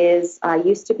 and it is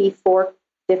used to be 4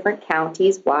 different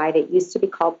counties wide. It used to be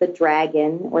called the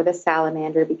Dragon or the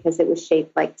Salamander because it was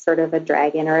shaped like sort of a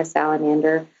dragon or a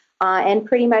salamander, and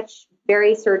pretty much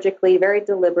very surgically, very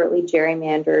deliberately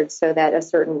gerrymandered so that a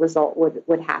certain result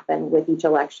would happen with each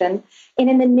election. And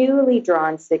in the newly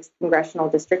drawn 6th Congressional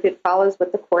District, it follows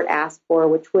what the court asked for,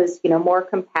 which was, more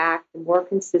compact, more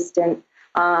consistent,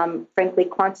 frankly,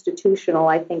 constitutional,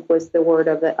 I think was the word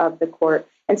of the court.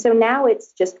 And so now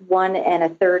it's just 1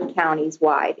 1/3 counties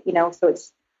wide, so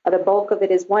it's the bulk of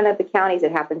it is one of the counties.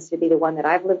 It happens to be the one that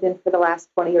I've lived in for the last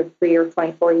 23 or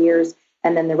 24 years.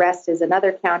 And then the rest is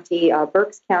another county,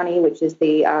 Berks County, which is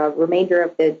the remainder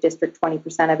of the district,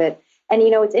 20% of it. And,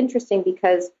 it's interesting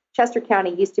because Chester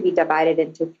County used to be divided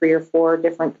into 3 or 4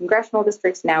 different congressional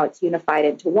districts. Now it's unified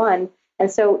into one.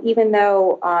 And so even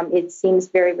though it seems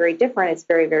very, very different, it's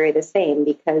very, very the same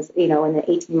because, in the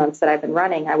 18 months that I've been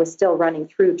running, I was still running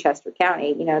through Chester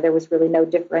County. There was really no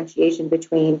differentiation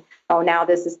between, now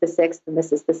this is the 6th and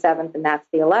this is the 7th and that's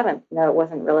the 11th. It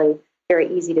wasn't really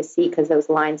very easy to see because those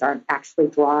lines aren't actually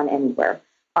drawn anywhere.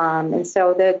 And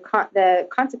so the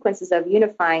consequences of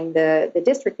unifying the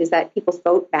district is that people's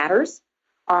vote matters.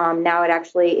 Now it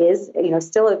actually is,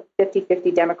 still a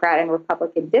 50-50 Democrat and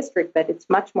Republican district, but it's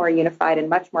much more unified and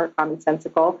much more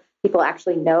commonsensical. People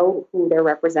actually know who their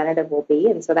representative will be,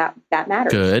 and so that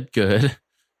matters. Good.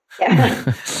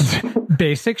 Yeah.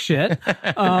 Basic shit.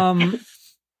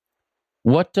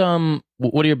 What are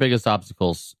your biggest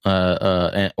obstacles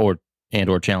or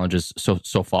challenges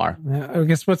so far? I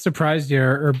guess what surprised you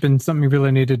or been something you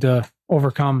really needed to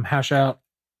overcome, hash out?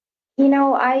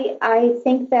 I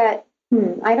think that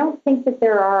I don't think that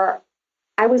there are.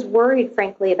 I was worried,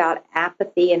 frankly, about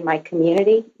apathy in my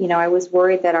community. I was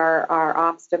worried that our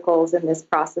obstacles in this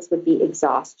process would be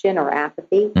exhaustion or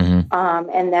apathy,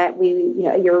 and that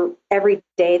every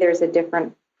day there's a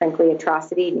different, frankly,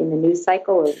 atrocity in the news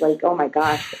cycle. Is like, oh my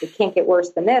gosh, it can't get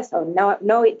worse than this. Oh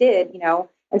no, it did.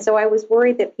 And so I was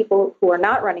worried that people who are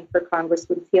not running for Congress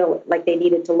would feel like they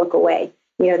needed to look away.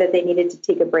 That they needed to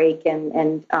take a break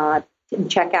and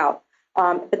check out.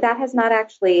 But that has not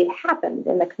actually happened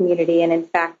in the community. And in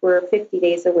fact, we're 50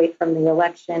 days away from the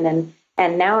election.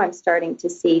 And now I'm starting to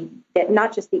see that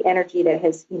not just the energy that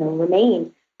has,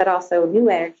 remained, but also new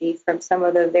energy from some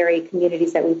of the very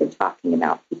communities that we've been talking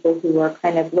about, people who are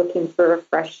kind of looking for a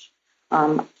fresh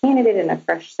candidate and a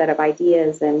fresh set of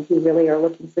ideas and who really are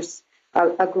looking for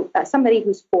somebody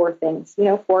who's for things,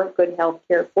 for good health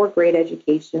care, for great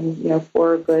education,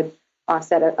 for a good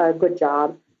a good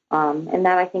job. And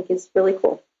that I think is really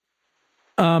cool.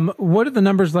 What are the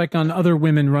numbers like on other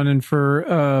women running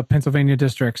for Pennsylvania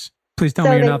districts? Please tell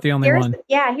me you're not the only one.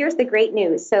 Here's the great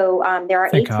news. So there are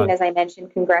 18, as I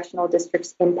mentioned, congressional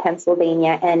districts in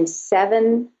Pennsylvania, and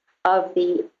 7 of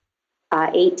the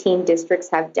 18 districts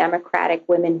have Democratic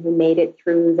women who made it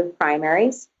through the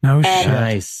primaries. No shit.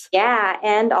 Nice. Yeah,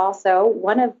 and also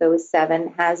one of those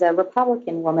 7 has a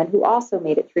Republican woman who also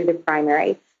made it through the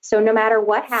primary. So no matter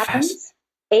what happens,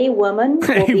 a woman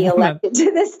will be elected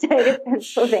to the state of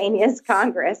Pennsylvania's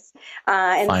Congress.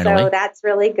 And Finally. So that's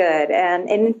really good. And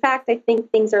in fact, I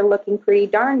think things are looking pretty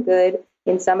darn good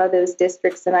in some of those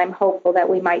districts. And I'm hopeful that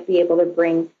we might be able to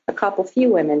bring a few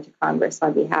women to Congress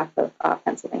on behalf of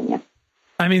Pennsylvania.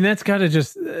 I mean, that's got to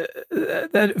just,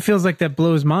 that feels like that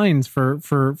blows minds for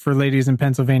ladies in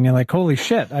Pennsylvania. Like, holy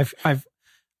shit. It's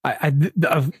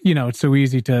so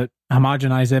easy to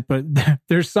homogenize it, but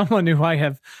there's someone who I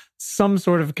have some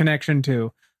sort of connection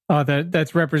to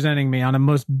that's representing me on a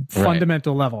most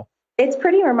fundamental level. It's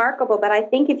pretty remarkable, but I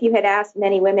think if you had asked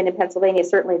many women in Pennsylvania,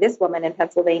 certainly this woman in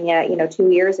Pennsylvania, 2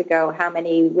 years ago, how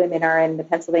many women are in the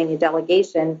Pennsylvania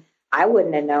delegation, I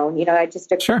wouldn't have known. It just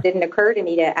didn't occur to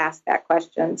me to ask that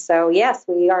question. So yes,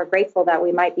 we are grateful that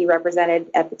we might be represented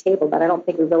at the table, but I don't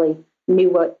think we really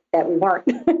knew that we weren't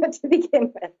to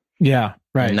begin with. Yeah,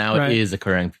 right. And now it is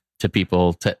occurring to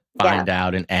people to find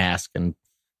out and ask, and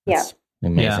it's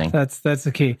amazing. Yeah, that's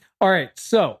the key. All right,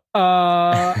 so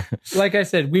like I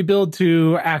said, we build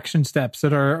to action steps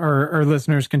that our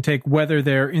listeners can take, whether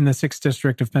they're in the 6th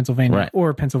district of Pennsylvania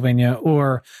or Pennsylvania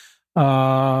or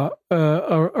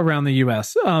around the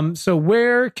U.S. So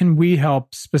where can we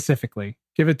help specifically?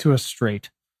 Give it to us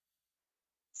straight.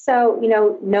 So,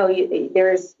 no,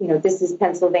 there's, this is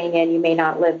Pennsylvania and you may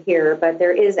not live here, but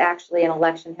there is actually an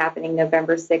election happening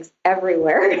November 6th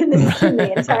everywhere in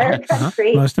the entire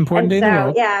country. Most important day in the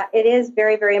world. Yeah, it is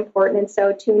very, very important. And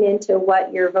so tune into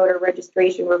what your voter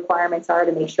registration requirements are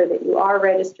to make sure that you are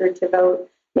registered to vote.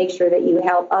 Make sure that you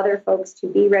help other folks to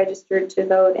be registered to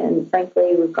vote. And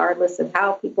frankly, regardless of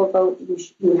how people vote,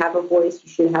 you have a voice, you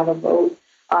should have a vote.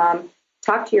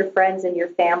 Talk to your friends and your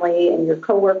family and your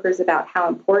coworkers about how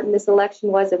important this election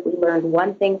was. If we learned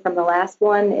one thing from the last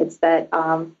one, it's that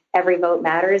every vote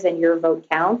matters and your vote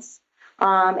counts.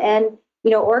 And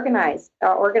organize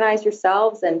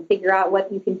yourselves and figure out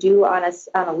what you can do on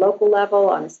a local level,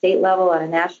 on a state level, on a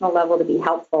national level to be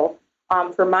helpful.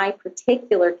 For my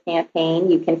particular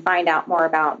campaign, you can find out more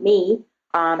about me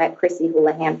at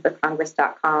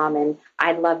ChrissyHoulihanForCongress.com. And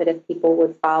I'd love it if people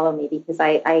would follow me because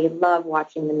I love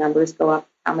watching the numbers go up.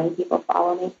 How many people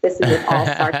follow me? This is with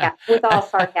all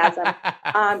sarcasm.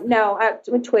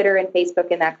 With Twitter and Facebook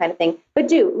and that kind of thing. But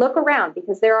do look around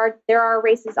because there are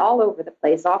races all over the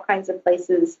place, all kinds of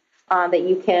places that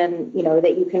you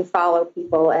can follow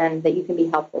people and that you can be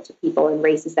helpful to people in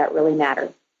races that really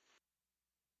matter.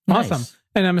 Awesome. Nice.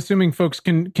 And I'm assuming folks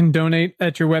can donate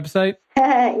at your website?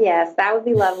 Yes, that would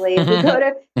be lovely.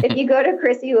 If you go to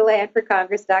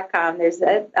ChrissyHoulihanForCongress.com, there's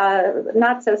a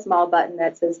not so small button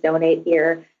that says donate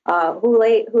here.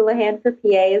 Houlihan for PA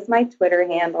is my Twitter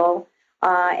handle.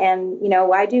 And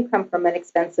I do come from an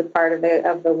expensive part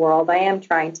of the world. I am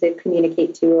trying to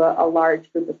communicate to a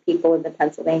large group of people in the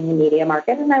Pennsylvania media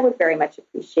market, and I would very much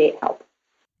appreciate help.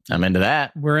 I'm into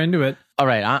that. We're into it. All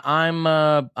right.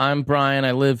 I'm Brian.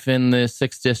 I live in the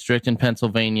 6th District in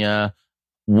Pennsylvania.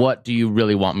 What do you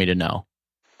really want me to know?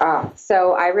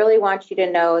 So I really want you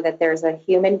to know that there's a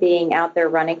human being out there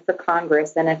running for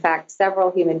Congress, and in fact,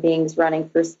 several human beings running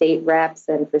for state reps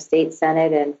and for state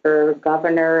Senate and for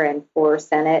governor and for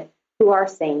Senate who are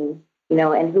sane,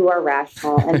 and who are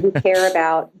rational and who care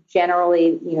about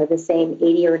generally, the same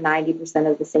 80 or 90%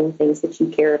 of the same things that you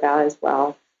care about as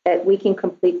well. That we can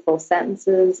complete full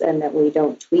sentences and that we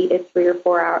don't tweet at 3 or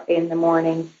 4 hours in the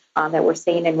morning, that we're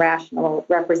sane and rational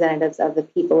representatives of the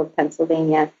people of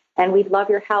Pennsylvania. And we'd love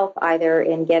your help either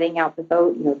in getting out the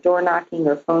vote, door knocking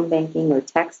or phone banking or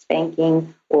text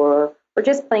banking or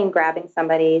just plain grabbing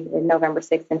somebody in November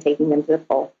 6th and taking them to the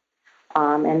poll.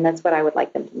 And that's what I would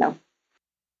like them to know.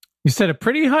 You set a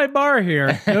pretty high bar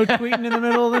here. No tweeting in the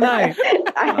middle of the night.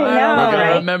 I know,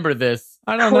 right? Remember this.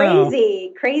 I don't know.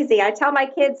 Crazy. I tell my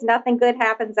kids nothing good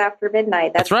happens after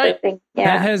midnight. That's right. The thing.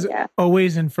 Yeah, that has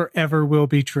always and forever will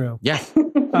be true. Yes.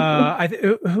 I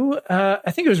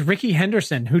think it was Ricky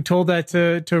Henderson who told that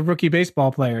to rookie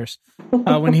baseball players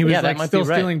when he was still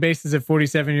stealing bases at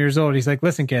 47 years old. He's like,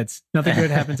 listen, kids, nothing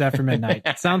good happens after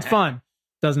midnight. Sounds fun.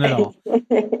 Doesn't at all.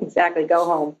 Exactly. Go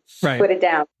home. Right. Put it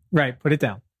down. Right. Put it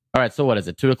down. All right. So what is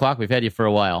it? 2:00? We've had you for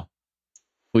a while.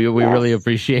 We really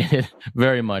appreciate it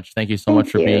very much. Thank you so much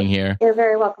for being here. You're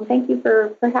very welcome. Thank you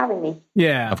for having me.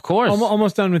 Yeah. Of course.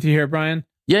 Almost done with you here, Brian.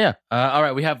 Yeah. All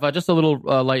right. We have just a little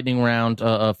lightning round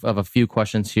of a few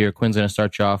questions here. Quinn's going to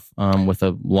start you off with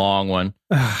a long one.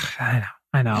 I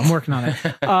know. I'm working on it.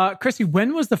 Chrissy,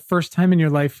 when was the first time in your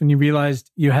life when you realized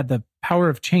you had the power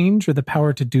of change or the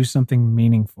power to do something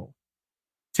meaningful?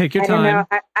 Take your time. I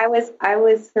don't know. I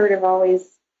was sort of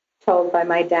always told by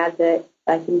my dad that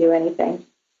I can do anything.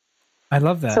 I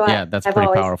love that. So that's I've pretty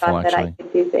always powerful, thought actually. that I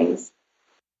could do things.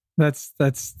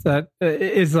 That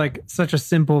is like such a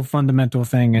simple, fundamental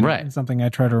thing, and something I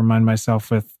try to remind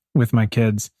myself with my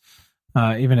kids,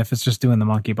 even if it's just doing the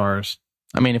monkey bars.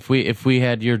 I mean, if we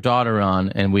had your daughter on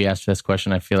and we asked her this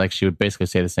question, I feel like she would basically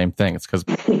say the same thing. It's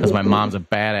because my mom's a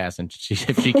badass, and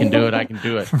if she can do it, I can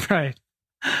do it. Right.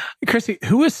 Chrissy,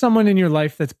 who is someone in your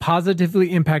life that's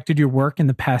positively impacted your work in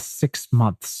the past 6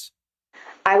 months?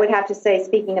 I would have to say,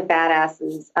 speaking of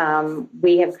badasses,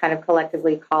 we have kind of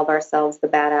collectively called ourselves the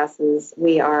badasses.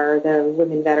 We are the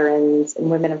women veterans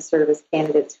and women of service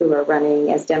candidates who are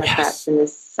running as Democrats in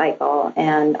this cycle.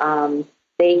 And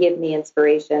they give me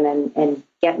inspiration and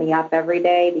get me up every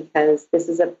day because this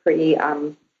is a pretty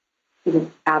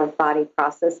out-of-body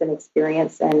process and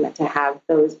experience. And to have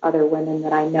those other women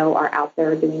that I know are out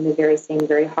there doing the very same,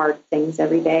 very hard things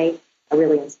every day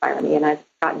really inspire me, and I've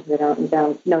gotten to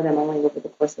know them only over the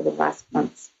course of the last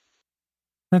months.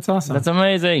 That's awesome. That's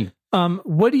amazing.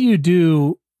 What do you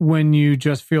do when you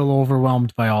just feel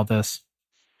overwhelmed by all this?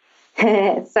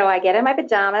 So I get in my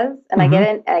pajamas and I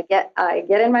get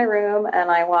in my room and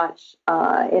I watch.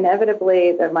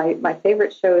 Inevitably, my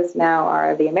favorite shows now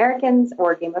are The Americans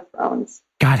or Game of Thrones.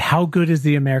 God, how good is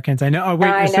The Americans? I know. Oh,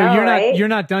 wait. So you're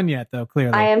not done yet, though.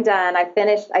 Clearly, I am done. I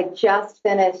just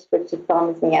finished, which just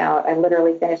bums me out. I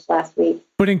literally finished last week.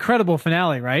 But incredible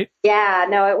finale, right? Yeah,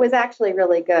 no, it was actually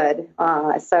really good.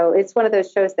 So it's one of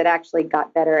those shows that actually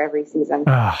got better every season.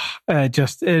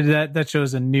 That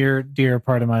show's a near dear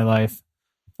part of my life.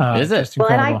 Is it?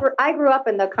 Well, and I grew up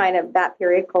in the kind of that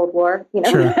period, Cold War,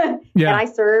 Sure. Yeah. And I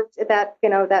served at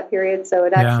that period, so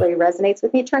it actually resonates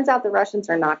with me. It turns out the Russians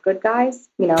are not good guys,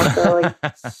 so like,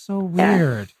 so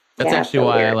weird. That's actually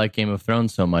why I like Game of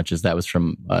Thrones so much, is that was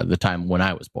from the time when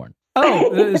I was born.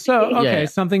 Oh, so okay,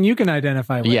 something you can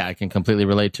identify with. Yeah, I can completely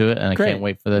relate to it, and Great. I can't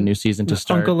wait for the new season to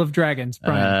start. Uncle of Dragons,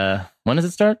 Brian. When does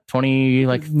it start? 40?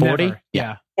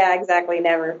 Yeah. Yeah, exactly.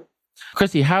 Never.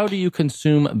 Chrissy, how do you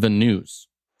consume the news?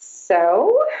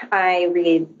 So I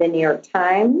read the New York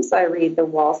Times. I read the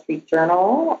Wall Street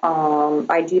Journal.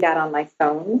 I do that on my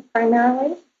phone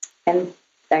primarily. And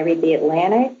I read The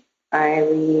Atlantic. I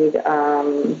read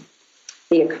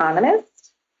The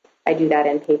Economist. I do that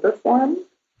in paper form.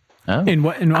 Oh. In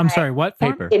what? I'm sorry, what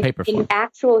form? Paper form. In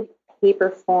actual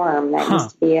paper form. That used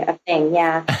to be a thing.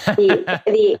 Yeah.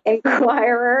 The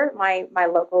Inquirer, my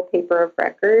local paper of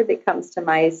record, it comes to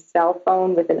my cell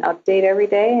phone with an update every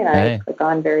day, and I click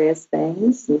on various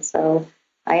things. And so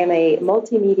I am a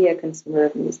multimedia consumer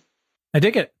of news. I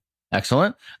dig it.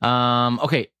 Excellent.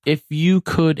 Okay. If you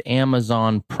could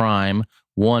Amazon Prime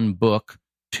one book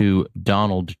to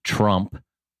Donald Trump,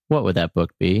 what would that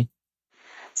book be?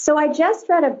 So I just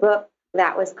read a book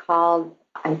that was called,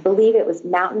 I believe it was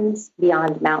Mountains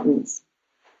Beyond Mountains.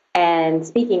 And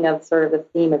speaking of sort of the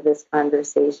theme of this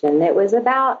conversation, it was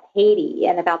about Haiti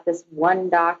and about this one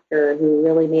doctor who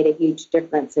really made a huge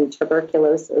difference in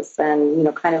tuberculosis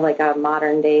and, kind of like a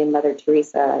modern day Mother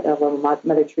Teresa, although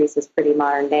Mother Teresa's pretty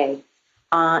modern day.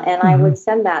 And I would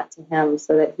send that to him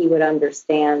so that he would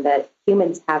understand that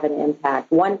humans have an impact.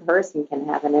 One person can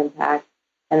have an impact,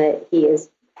 and that he is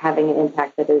having an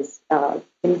impact that is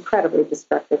incredibly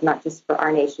destructive, not just for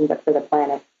our nation, but for the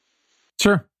planet.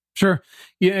 Sure.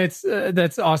 Yeah, it's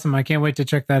that's awesome. I can't wait to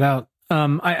check that out.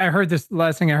 I heard this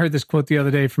quote the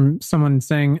other day from someone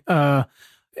saying,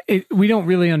 we don't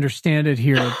really understand it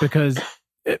here because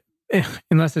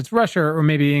unless it's Russia or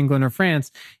maybe England or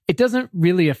France, it doesn't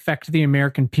really affect the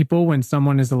American people when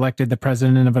someone is elected the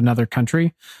president of another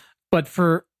country. But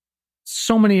for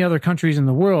so many other countries in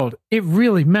the world, it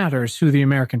really matters who the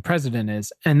American president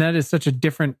is. And that is such a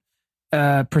different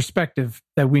perspective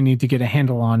that we need to get a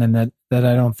handle on, and that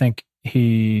I don't think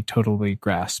he totally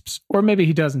grasps. Or maybe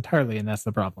he does entirely, and that's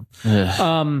the problem.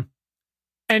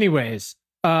 Anyways,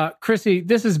 Chrissy,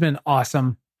 this has been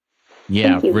awesome.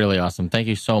 Yeah, really awesome. Thank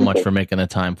you so much for making the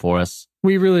time for us.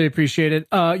 We really appreciate it.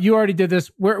 You already did this.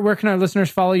 Where can our listeners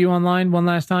follow you online one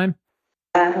last time?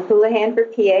 Houlihan for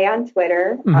PA on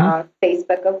Twitter,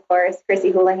 Facebook, of course,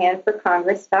 Chrissy Houlihan for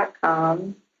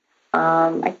Congress.com.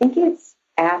 I think it's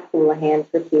at Houlihan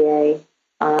for PA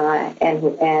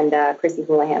and Chrissy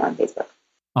Houlihan on Facebook.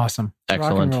 Awesome.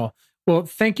 Excellent. Rock and roll. Well,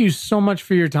 thank you so much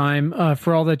for your time,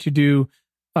 for all that you do.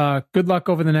 Good luck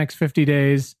over the next 50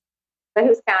 days. But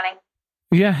who's counting?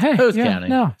 Yeah, hey. Who's counting?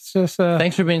 No, it's just...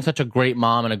 Thanks for being such a great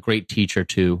mom and a great teacher,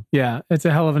 too. Yeah, it's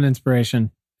a hell of an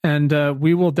inspiration. And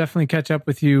we will definitely catch up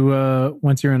with you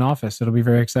once you're in office. It'll be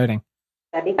very exciting.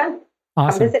 That'd be fun.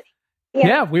 Awesome. Come visit.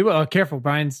 Yeah, we will. Careful,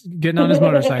 Brian's getting on his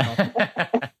motorcycle.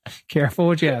 Careful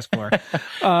what you ask for.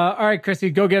 All right,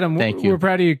 Chrissy, go get him. Thank you. We're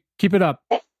proud of you. Keep it up.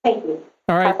 Thank you.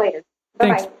 All right. Talk later.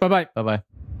 Thanks. Bye-bye. Bye-bye.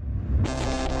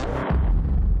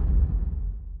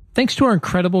 Thanks to our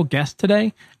incredible guest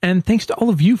today, and thanks to all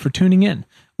of you for tuning in.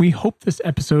 We hope this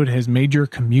episode has made your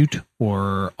commute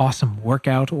or awesome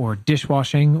workout or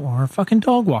dishwashing or fucking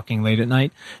dog walking late at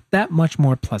night that much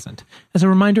more pleasant. As a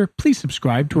reminder, please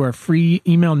subscribe to our free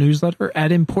email newsletter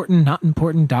at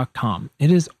importantnotimportant.com.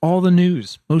 It is all the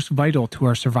news most vital to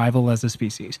our survival as a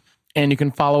species. And you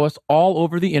can follow us all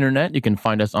over the internet. You can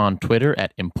find us on Twitter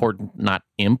at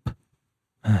importantnotimp.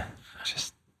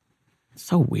 Just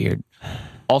so weird.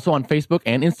 Also on Facebook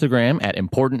and Instagram at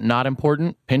Important Not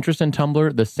Important. Pinterest and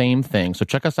Tumblr, the same thing. So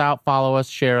check us out, follow us,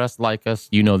 share us, like us.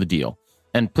 You know the deal.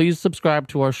 And please subscribe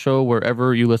to our show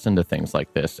wherever you listen to things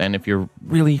like this. And if you're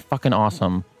really fucking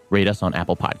awesome, rate us on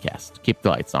Apple Podcasts. Keep the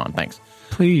lights on. Thanks.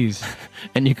 Please.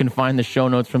 And you can find the show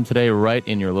notes from today right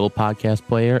in your little podcast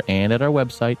player and at our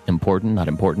website,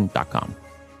 importantnotimportant.com.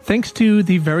 Thanks to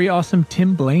the very awesome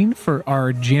Tim Blaine for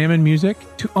our jammin' music,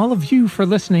 to all of you for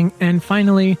listening, and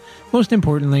finally, most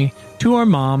importantly, to our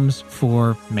moms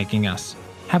for making us.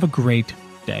 Have a great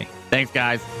day. Thanks,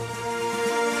 guys.